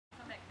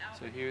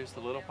So here's the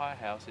little white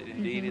house. It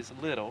indeed is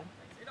little.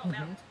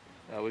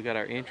 Mm-hmm. We got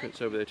our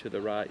entrance over there to the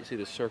right. You see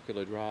the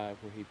circular drive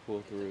where he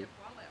pulled through.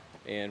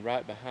 And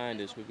right behind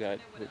us, we've got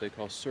what they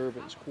call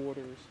servants'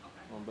 quarters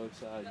on both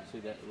sides. You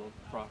see that little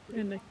property?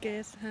 And the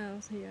guest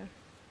house here.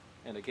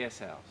 And a guest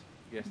house.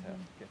 Guest house.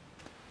 Okay.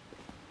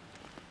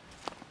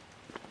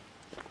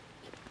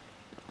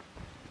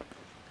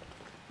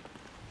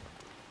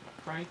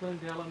 Franklin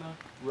Delano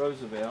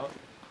Roosevelt,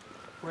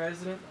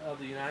 President of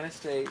the United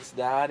States,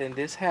 died in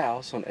this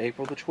house on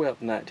April the 12th,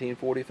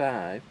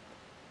 1945.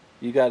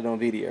 You got it on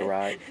video,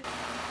 right?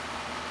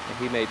 And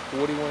he made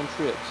 41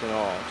 trips in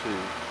all to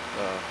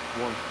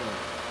one point.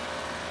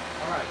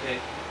 All right,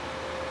 Kate.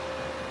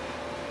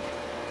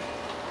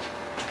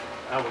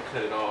 I would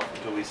cut it off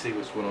until we see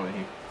what's going on in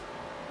here.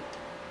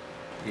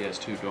 Yeah, it's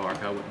too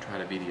dark. I wouldn't try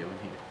to video in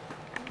here.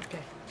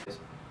 Okay.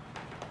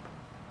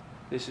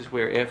 This is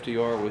where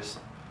FDR was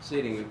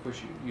sitting. Of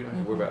course, you don't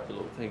have to worry about the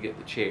little thing at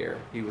the chair.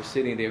 He was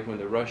sitting there when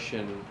the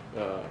Russian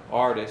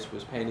artist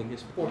was painting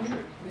his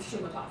portrait.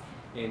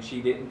 And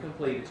she didn't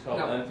complete it. It's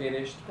called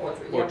Unfinished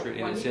Portrait,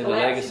 and it's in the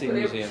Legacy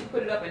Museum. She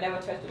put it up and never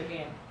touched it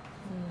again.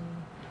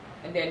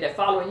 And then the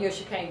following year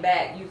she came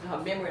back using her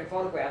memory and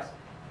photographs,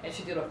 and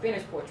she did a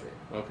finished portrait.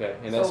 Okay,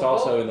 and that's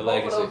also in the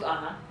Legacy. Both of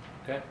those,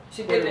 Okay.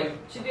 She did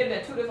it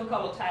in two different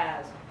color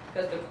ties,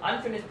 because the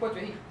unfinished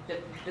portrait,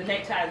 the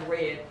necktie is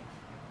red,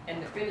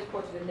 and the finished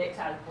portrait, the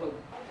necktie is blue.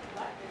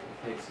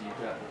 Okay, so you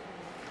got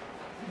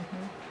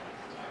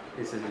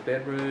this is his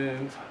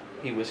bedroom.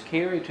 He was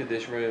carried to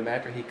this room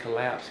after he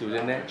collapsed. He was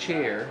in that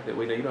chair that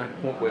we know you don't have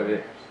to point with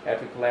it.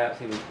 After he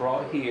collapsed, he was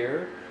brought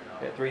here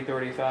at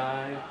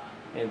 3:35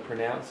 and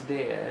pronounced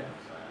dead.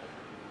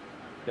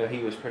 No, he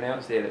was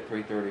pronounced dead at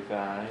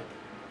 3:35,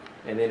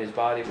 and then his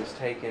body was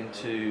taken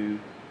to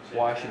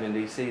Washington,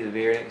 D.C. the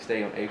very next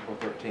day on April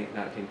 13th,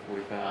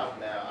 1945.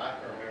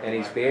 And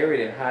he's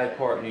buried in Hyde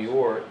Park, New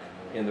York,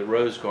 in the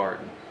Rose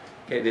Garden.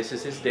 Okay, this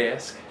is his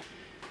desk.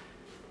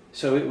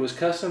 So it was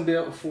custom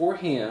built for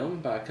him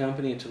by a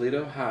company in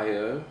Toledo,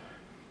 Ohio,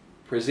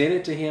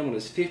 presented to him on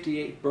his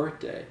 58th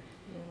birthday.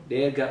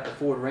 Dad got the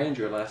Ford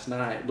Ranger last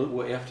night. Look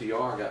what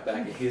FDR got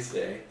back in his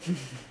day.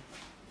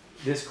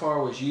 This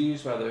car was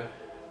used by the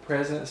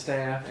President's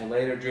staff and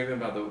later driven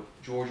by the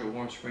Georgia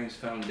Warm Springs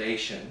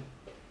Foundation.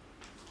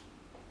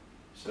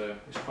 So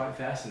it's quite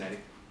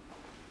fascinating.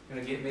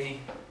 Gonna get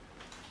me,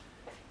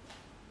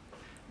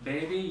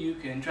 baby, you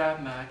can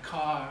drive my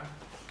car.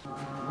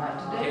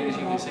 Okay, as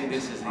you can see,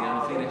 this is the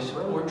unfinished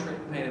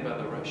portrait painted by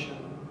the Russian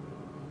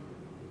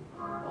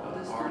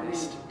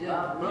artist. You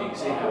can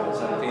see how it's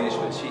unfinished,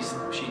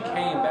 but she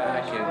came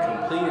back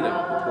and completed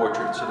a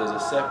portrait. So there's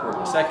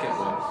a second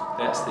one.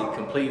 That's the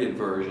completed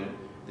version,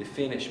 the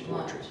finished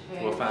portrait.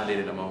 We'll find it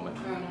in a moment.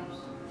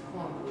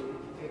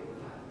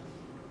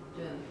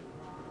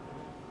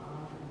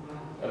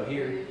 Oh,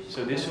 here.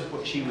 So this is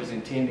what she was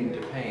intending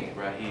to paint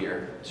right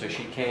here. So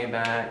she came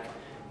back,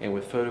 and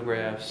with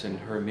photographs and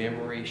her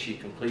memory, she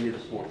completed the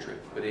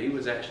portrait. But he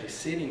was actually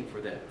sitting for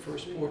that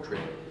first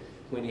portrait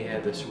when he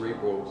had the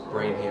cerebral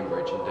brain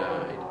hemorrhage and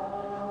died.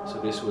 So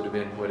this would have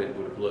been what it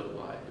would have looked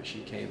like. But she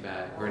came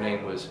back. Her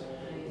name was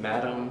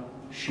Madame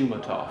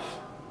Shumatov,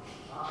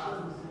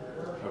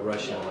 a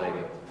Russian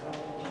lady.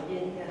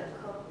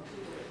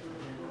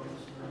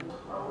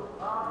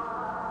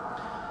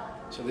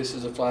 So this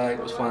is a flag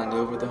that was flying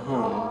over the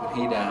home when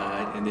he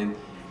died, and then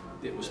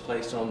it was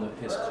placed on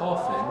his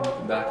coffin. You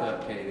can back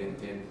up, Kate, and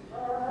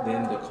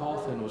then the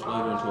coffin was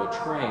loaded into a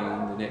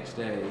train the next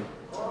day,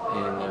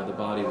 and the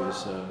body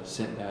was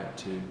sent back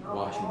to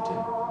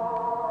Washington.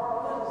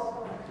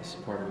 This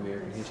is part of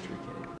American history, Kate.